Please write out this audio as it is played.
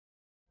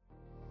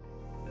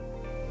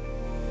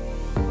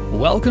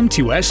Welcome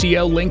to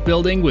SEO Link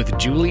Building with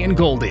Julian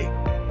Goldie,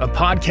 a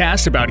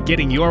podcast about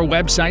getting your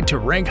website to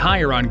rank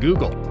higher on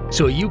Google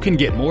so you can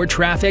get more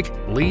traffic,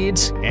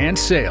 leads, and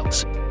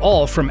sales,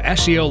 all from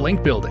SEO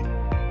Link Building.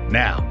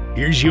 Now,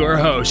 here's your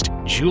host,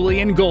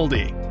 Julian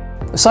Goldie.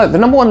 So the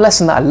number one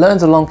lesson that I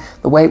learned along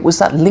the way was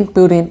that link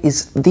building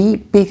is the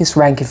biggest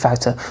ranking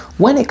factor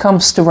when it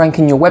comes to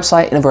ranking your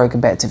website in a very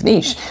competitive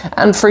niche.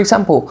 And for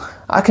example,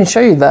 I can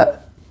show you that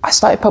I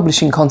started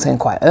publishing content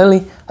quite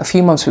early, a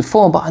few months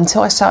before, but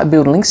until I started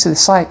building links to the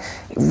site,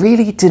 it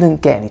really didn't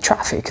get any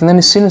traffic. And then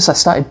as soon as I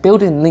started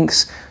building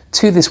links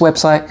to this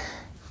website,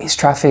 its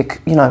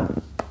traffic,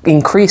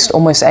 increased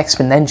almost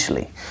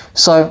exponentially.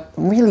 So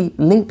really,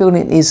 link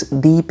building is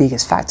the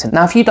biggest factor.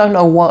 Now, if you don't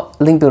know what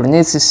link building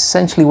is, it's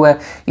essentially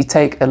where you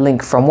take a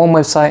link from one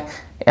website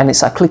and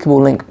it's a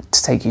clickable link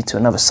to take you to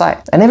another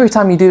site. And every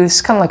time you do this,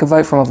 it's kind of like a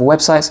vote from other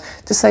websites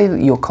to say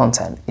that your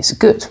content is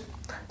good.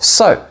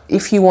 So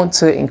if you want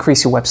to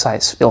increase your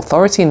website's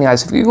authority in the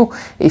eyes of Google,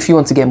 if you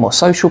want to get more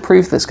social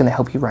proof that's going to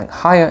help you rank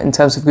higher in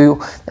terms of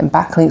Google, then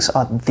backlinks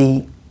are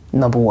the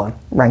number one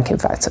ranking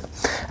factor.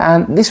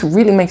 And this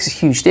really makes a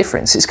huge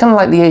difference. It's kind of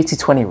like the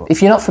 80-20 rule.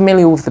 If you're not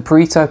familiar with the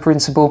Pareto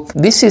principle,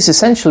 this is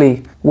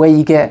essentially where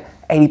you get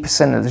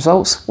 80% of the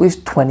results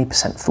with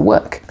 20% of the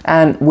work.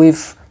 And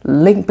with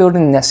link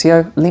building and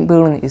SEO, link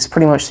building is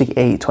pretty much the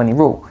 80-20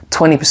 rule.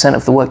 20%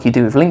 of the work you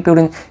do with link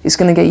building is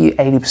going to get you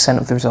 80%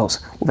 of the results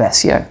with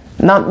SEO.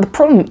 Now, the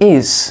problem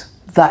is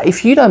that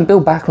if you don't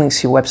build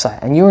backlinks to your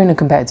website and you're in a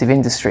competitive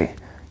industry,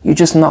 you're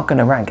just not going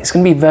to rank. It's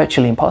going to be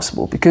virtually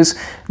impossible because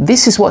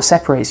this is what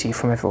separates you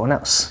from everyone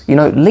else.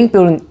 Link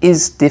building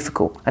is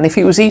difficult, and if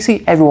it was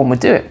easy, everyone would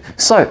do it.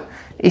 So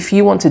if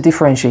you want to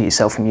differentiate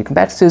yourself from your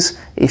competitors,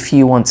 if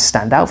you want to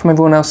stand out from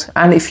everyone else,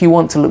 and if you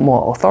want to look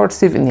more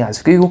authoritative in the eyes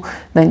of Google,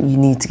 then you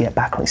need to get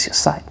backlinks to your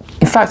site.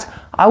 In fact,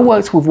 I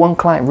worked with one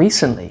client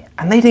recently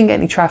and they didn't get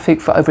any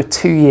traffic for over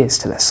 2 years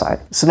to their site.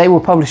 So they were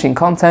publishing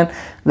content,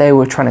 they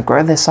were trying to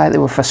grow their site, they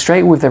were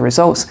frustrated with their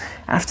results.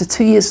 After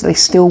 2 years, they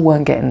still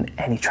weren't getting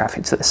any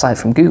traffic to their site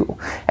from Google.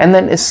 And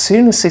then as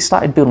soon as they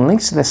started building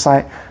links to their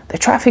site, their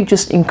traffic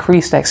just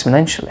increased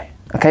exponentially.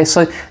 Okay,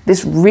 so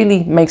this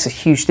really makes a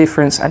huge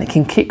difference and it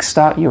can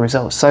kickstart your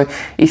results. So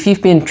if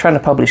you've been trying to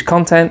publish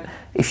content,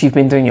 if you've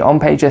been doing your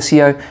on-page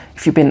SEO,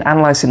 if you've been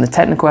analyzing the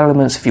technical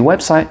elements of your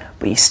website,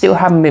 but you still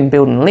haven't been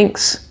building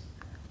links,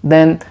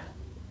 then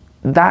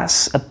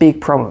that's a big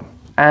problem.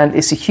 And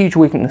it's a huge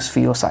weakness for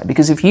your site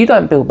because if you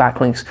don't build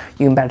backlinks,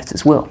 your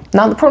competitors will.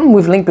 Now, the problem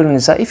with link building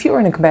is that if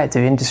you're in a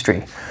competitive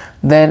industry,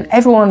 then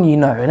everyone you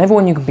know and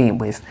everyone you compete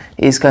with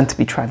is going to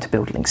be trying to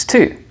build links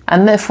too.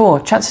 And therefore,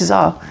 chances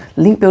are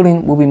link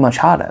building will be much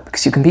harder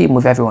because you're competing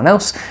with everyone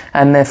else,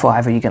 and therefore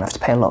either you're going to have to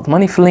pay a lot of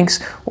money for links,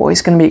 or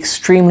it's going to be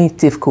extremely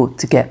difficult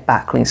to get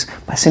backlinks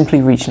by simply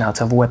reaching out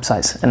to other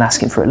websites and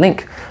asking for a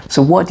link.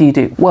 So what do you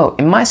do? Well,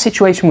 in my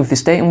situation with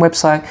this dating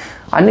website,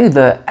 I knew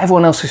that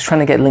everyone else was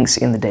trying to get links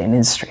in the dating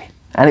industry,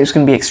 and it was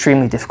going to be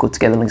extremely difficult to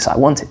get the links I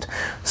wanted.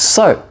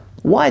 So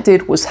what I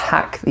did was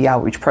hack the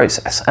outreach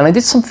process, and I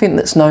did something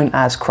that's known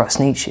as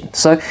cross-niching.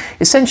 So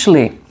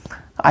essentially,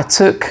 I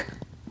took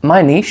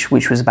my niche,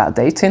 which was about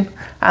dating,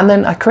 and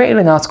then I created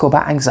an article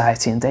about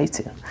anxiety and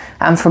dating.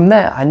 And from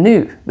there, I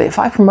knew that if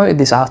I promoted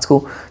this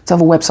article to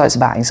other websites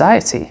about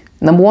anxiety,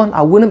 number one,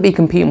 I wouldn't be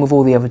competing with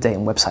all the other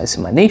dating websites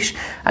in my niche,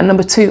 and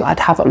number two, I'd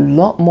have a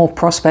lot more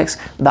prospects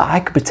that I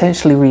could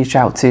potentially reach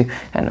out to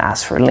and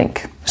ask for a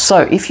link.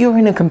 So if you're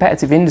in a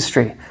competitive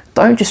industry,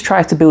 don't just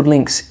try to build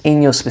links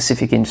in your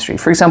specific industry.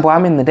 For example,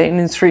 I'm in the dating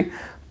industry,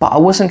 but I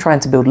wasn't trying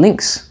to build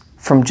links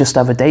from just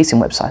other dating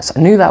websites.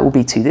 I knew that would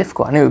be too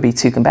difficult. I knew it would be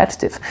too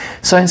competitive.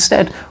 So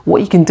instead, what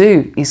you can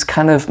do is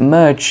kind of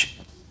merge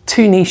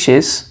two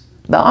niches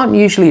that aren't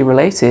usually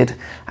related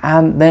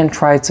and then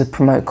try to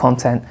promote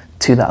content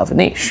to that other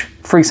niche.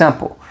 For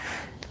example,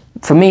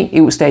 for me,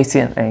 it was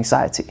dating and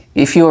anxiety.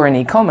 If you're in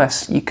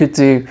e-commerce, you could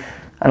do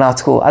an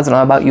article,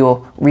 about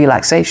your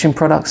relaxation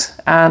products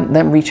and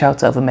then reach out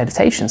to other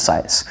meditation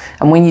sites.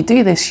 And when you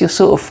do this, you're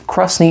sort of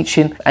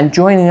cross-niching and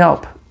joining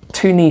up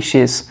two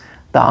niches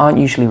that aren't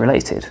usually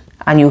related.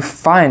 And you'll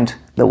find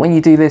that when you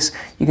do this,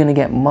 you're going to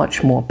get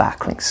much more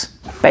backlinks.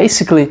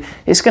 Basically,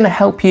 it's going to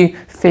help you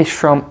fish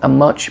from a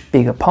much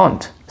bigger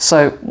pond.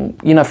 So,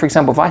 for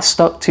example, if I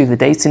stuck to the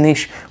dating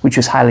niche, which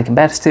was highly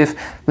competitive,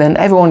 then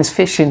everyone is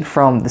fishing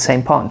from the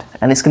same pond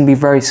and it's going to be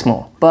very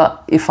small.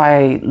 But if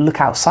I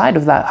look outside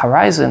of that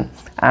horizon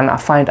and I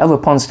find other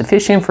ponds to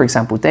fish in, for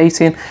example,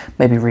 dating,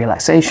 maybe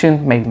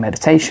relaxation, maybe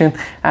meditation,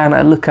 and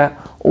I look at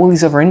all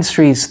these other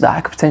industries that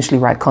I could potentially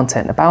write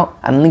content about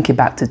and link it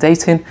back to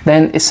dating,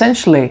 then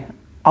essentially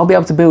I'll be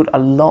able to build a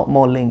lot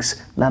more links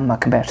than my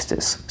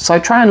competitors. So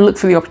try and look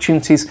for the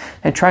opportunities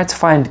and try to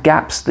find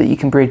gaps that you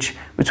can bridge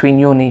between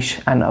your niche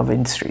and other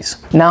industries.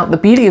 Now, the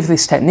beauty of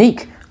this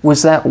technique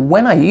was that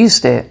when I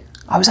used it,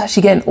 I was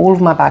actually getting all of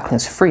my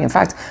backlinks for free. In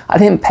fact, I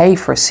didn't pay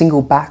for a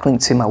single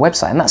backlink to my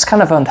website, and that's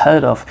kind of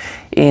unheard of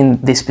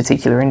in this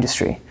particular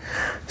industry.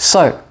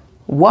 So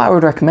what I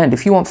would recommend,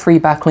 if you want free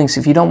backlinks,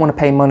 if you don't want to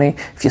pay money,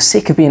 if you're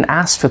sick of being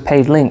asked for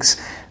paid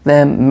links,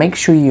 then make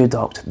sure you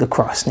adopt the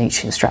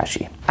cross-niching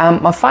strategy.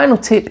 My final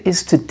tip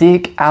is to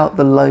dig out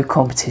the low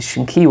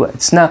competition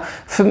keywords. Now,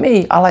 for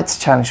me, I like to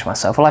challenge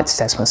myself. I like to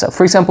test myself.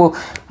 For example,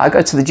 I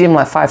go to the gym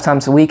like 5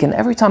 times a week, and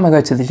every time I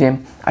go to the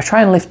gym, I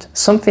try and lift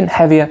something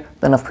heavier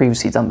than I've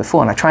previously done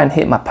before, and I try and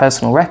hit my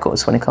personal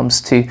records when it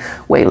comes to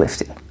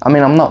weightlifting. I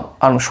mean, I'm not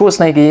Arnold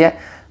Schwarzenegger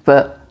yet,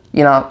 but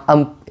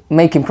I'm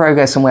making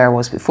progress on where I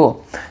was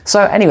before.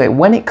 So anyway,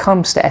 when it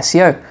comes to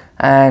SEO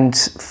and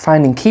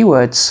finding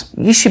keywords,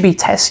 you should be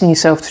testing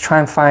yourself to try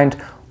and find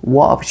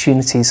what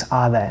opportunities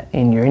are there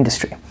in your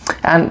industry.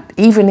 And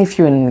even if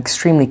you're in an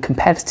extremely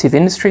competitive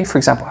industry, for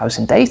example, I was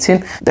in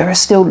dating, there are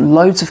still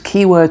loads of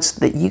keywords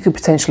that you could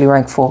potentially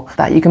rank for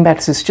that your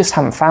competitors just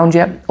haven't found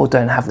yet, or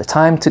don't have the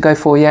time to go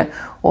for yet,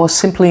 or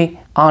simply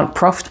aren't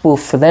profitable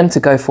for them to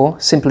go for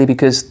simply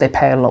because they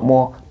pay a lot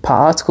more per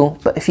article.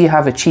 But if you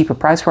have a cheaper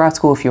price per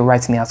article, if you're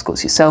writing the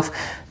articles yourself,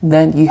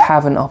 then you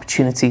have an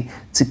opportunity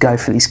to go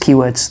for these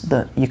keywords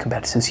that your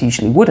competitors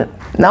usually wouldn't.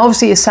 Now,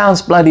 obviously, it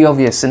sounds bloody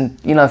obvious, and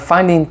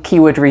finding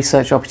keyword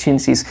research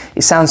opportunities,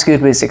 it sounds good,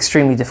 but it's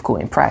extremely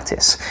difficult in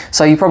practice.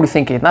 So you're probably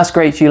thinking, that's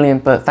great, Julian,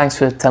 but thanks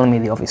for telling me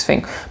the obvious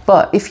thing.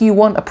 But if you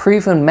want a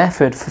proven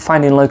method for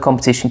finding low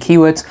competition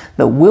keywords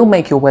that will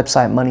make your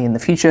website money in the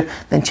future,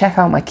 then check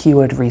out my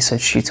keyword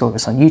research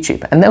tutorials on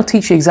YouTube, and they'll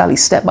teach you exactly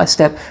step by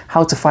step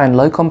how to find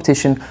low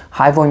competition,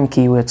 high volume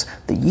keywords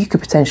that you could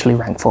potentially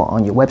rank for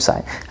on your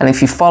website. And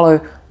if you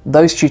follow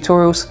those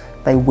tutorials,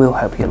 they will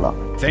help you a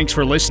lot. Thanks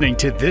for listening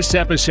to this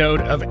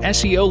episode of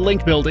SEO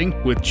Link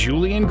Building with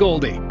Julian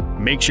Goldie.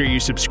 Make sure you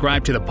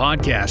subscribe to the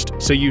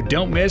podcast so you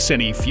don't miss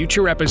any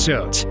future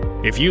episodes.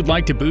 If you'd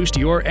like to boost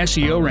your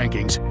SEO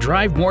rankings,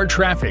 drive more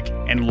traffic,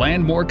 and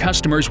land more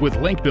customers with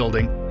link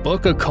building,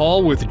 book a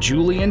call with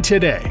Julian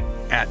today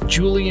at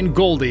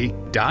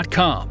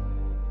juliangoldie.com.